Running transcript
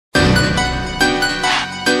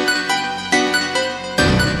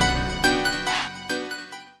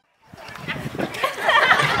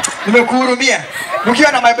Nimekuhurumia.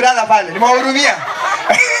 Mkiwa na my brother pale, nimewahurumia.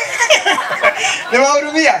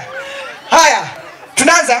 Nimewahurumia. Haya,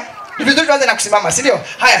 tunaanza. Ni vizuri tuanze na kusimama, si ndio?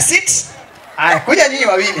 Haya, sit. Haya, kuja nyinyi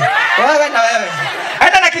wawili. Wewe na wewe.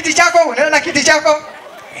 Enda na kiti chako, nenda na kiti chako.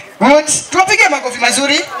 Good. Tupige makofi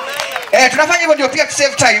mazuri. Tunafanya hivyo ndio pia to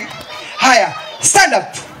save time. Haya, stand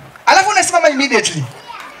up. Alafu unasimama immediately.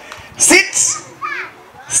 Sit.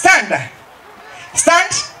 Stand.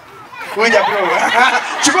 Stand. Kuja bro.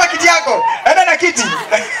 Chukua kiti yako. Enda na kiti.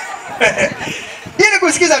 Ili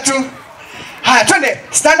kusikiza tu. Haya, twende.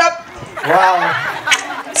 Stand up. Wow.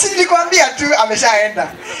 Si nilikwambia tu ameshaenda.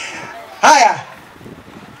 Haya.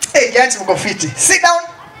 Gents mko fiti. Sit down.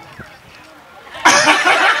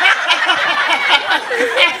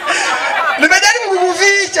 Nimejaribu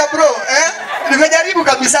kukuficha bro, nimejaribu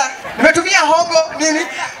kabisa. Nimetumia hongo nini?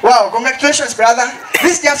 Wow, congratulations brother.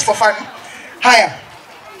 This is just for fun. Haya.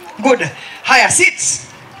 Good. Haya, sit.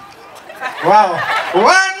 Wow.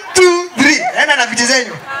 1 2 3. Enda na viti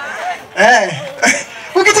zenyu.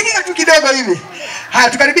 Ukitikika tu kidogo hivi. Haya,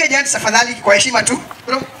 tukaribie gents tafadhali kwa heshima tu.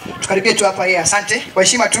 Bro, tukaribie tu hapa asante. Kwa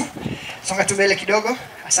heshima tu. Songa tu mbele kidogo.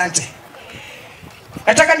 Asante.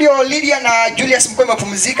 Nataka ndio Lydia na Julius mko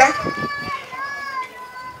mapumzika.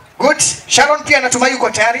 Good. Sharon pia natumai uko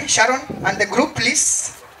tayari. Sharon and the group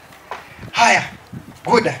please. Haya.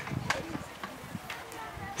 Good.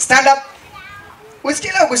 Stand up.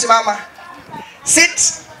 Usikile kusimama. Sit.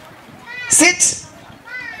 Sit.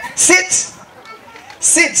 Sit.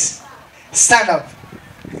 Sit. Stand up.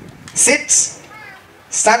 Sit.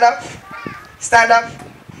 Stand up. Stand up.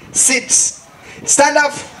 Sit. Stand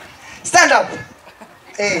up. Stand up.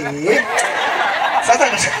 Sasa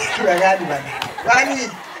nashukuru gani bana?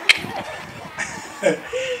 Bani.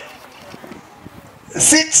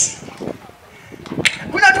 Sit.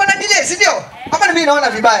 Kuna watu wana delay, si ndio? Hapa mimi naona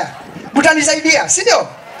vibaya. Mtanisaidia, si ndio?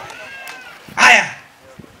 Haya.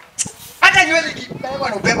 Hata nywele kipewa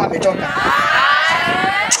na upepo ametoka.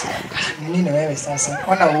 Nini wewe sasa?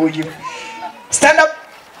 Ona huyu. Stand up.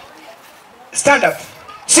 Stand up.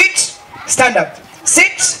 Sit. Stand up.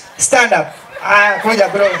 Sit. Stand up. Kuja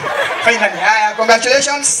bro. Finally.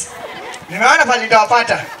 Congratulations. Nimeona pale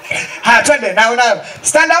nitawapata. Twende na unayo.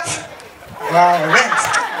 Stand up. Wow, thanks.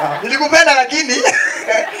 Wow. Nilikupenda lakini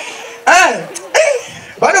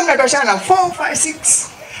bado mnatoshana 4 5 6.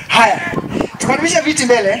 Haya. Tukaribisha viti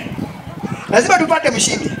mbele. Lazima tupate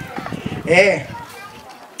mshindi.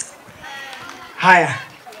 Haya.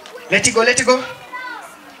 Let it go, let it go.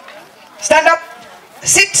 Stand up.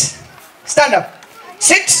 Sit. Stand up.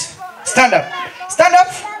 Sit. Stand up. Stand up.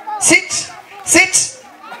 Sit. Sit.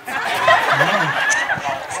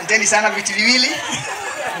 Asanteni sana viti viwili.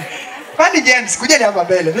 Kwani gents, kujeni hapa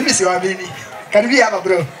mbele. Mimi siwaamini. Karibia hapa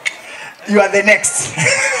bro. You are the next.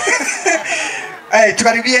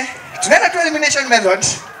 Tukaribie. Tunaenda tu elimination method.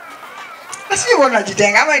 Basi wewe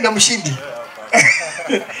unajitenga ama ndio mshindi.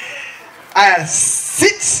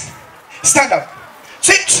 Sit. Stand up.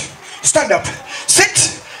 Sit. Stand up.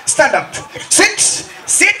 Sit. Stand up. Sit.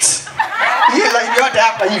 Sit. Hii line yote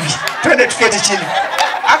hapa hivi. Twende tuketi chini.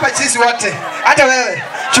 Hapa sisi wote. Hata wewe.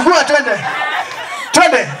 Chukua twende.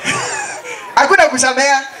 Twende. Hakuna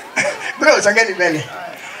kusamea. Bro, songeni mbele.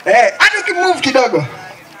 Hata ukimove kidogo.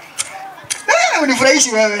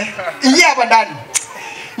 Unifurahishi wewe. Ingia hapa ndani.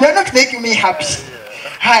 You are not making me happy.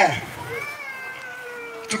 Haya.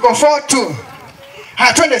 Tuko 4-2.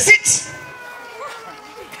 Haya, twende sit.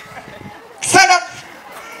 Stand up.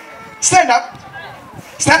 Stand up.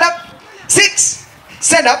 Stand up. Sit.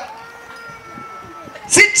 Stand up.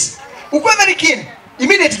 Sit. Ukuwe very keen.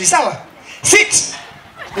 Immediately, sawa? Sit.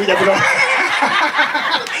 Kuja bro.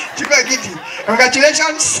 Chukua kiti.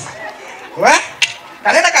 Congratulations.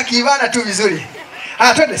 Kalenda kakivana tu vizuri.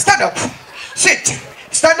 Twende. Stand up. Sit.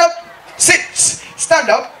 Stand up. Sit. Stand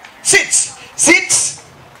up. Sit. Sit.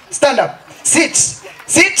 Stand up. Sit.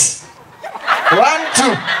 Sit. 1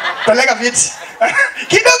 2. Peleka viti.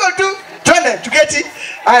 Kidogo tu. Twende tuketi.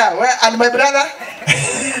 Haya, and my brother.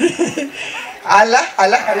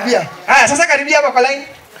 Ala, karibia. Haya, sasa karibia hapa kwa line.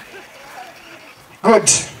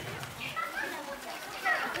 Good.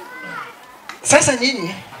 Sasa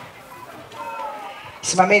nyinyi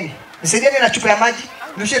simameni. Nisaidieni na chupa ya maji.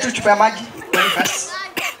 Nushie tu chupa ya maji.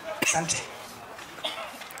 Asante.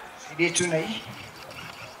 Saidie tu na hii.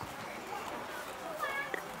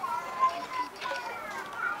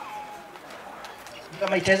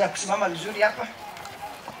 Kama itaweza kusimama vizuri hapa.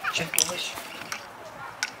 Chekionyesha.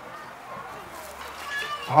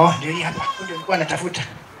 Ndio hii hapa. Ndio nilikuwa natafuta.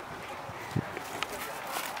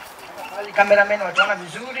 Wale cameramen wataona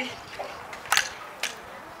vizuri.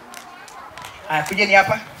 Kujeni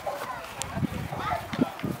hapa.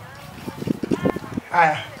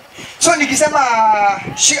 Haya. So nikisema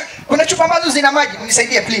kuna chupa ambazo zina maji,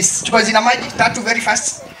 unisaidie please. Chupa zina maji 3 very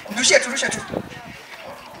fast. Ndushia tu.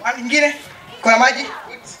 Nyingine kuna maji.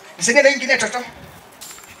 Nisaidie na nyingine toto.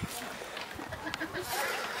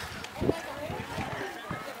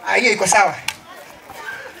 Hiyo iko sawa.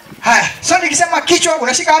 Haya, so nikisema kichwa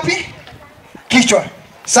unashika wapi? Kichwa.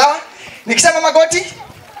 Sawa? Nikisema magoti,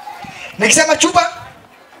 nikisema chupa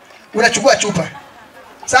unachukua chupa.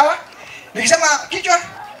 Sawa? Nikisema kichwa,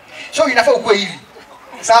 so inafaa ukue hivi.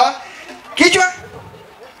 Sawa? Kichwa,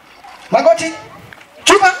 magoti,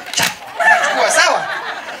 chupa, chukua. Sawa?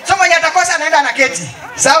 So mwenye atakosa anaenda na keti.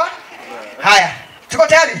 Sawa? Haya, tuko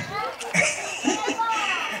tayari?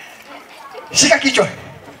 Shika kichwa.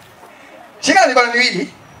 Shika mikono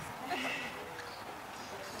miwili.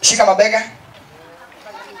 Shika mabega.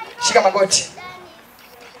 Shika magoti.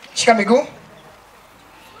 Shika miguu.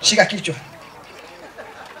 Shika kichwa.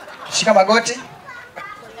 Shika magoti.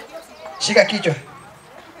 Shika kichwa.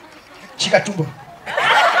 Shika tumbo.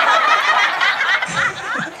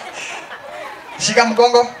 Shika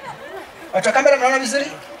mgongo. Watu wa kamera mnaona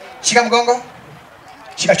vizuri? Shika mgongo.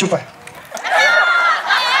 Shika chupa.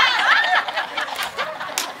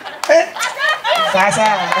 Sasa.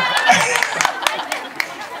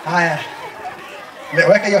 Haya.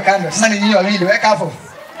 Weka hiyo kando. Sasa ni nyinyi wawili, weka hapo.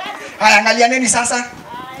 Haya, angalianeni sasa.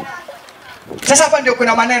 Sasa hapa ndio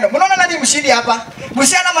kuna maneno. Mnaona nani mshindi hapa?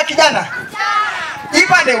 Msichana ama kijana?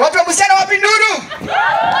 Ipande, watu wa msichana wapi nduru?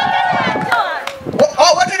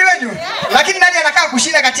 Wote ni wenyu. Lakini nani anakaa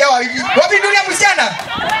kushinda kati yao wawili? Wapi nduru ya msichana?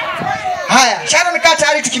 Haya, Sharon kaa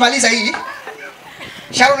tayari tukimaliza hii.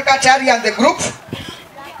 Sharon kaa tayari and the group.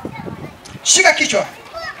 Shika kichwa.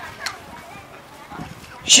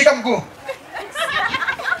 Shika mguu.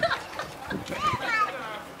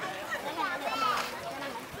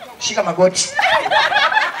 Shika magoti.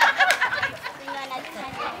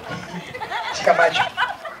 Shika macho.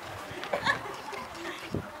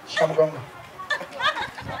 Shika mgongo.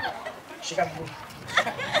 Shika mguu.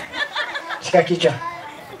 Shika kichwa.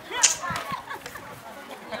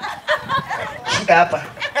 Shika hapa.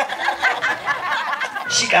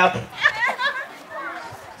 Shika hapa.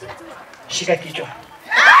 Shika kichwa.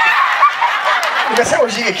 Unasema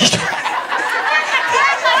ushike kichwa.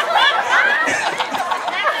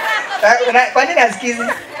 Kwa nini asikizi?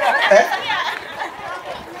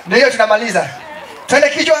 Ndio tunamaliza. Twende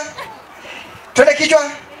kichwa. Twende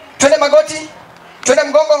kichwa. Twende magoti. Twende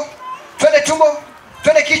mgongo. Twende tumbo.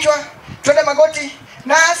 Twende kichwa. Twende magoti.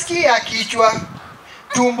 Nasikia kichwa.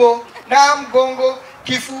 Tumbo na mgongo.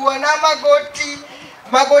 Kifua na magoti.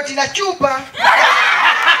 Magoti na chupa.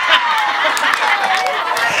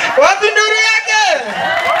 Wapi nduru yake?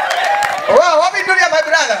 Wow, wapi nduru ya my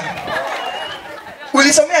brother?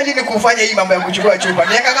 Ulisomea lini kufanya hii mambo ya kuchukua chupa?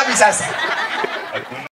 Miaka ngapi sasa?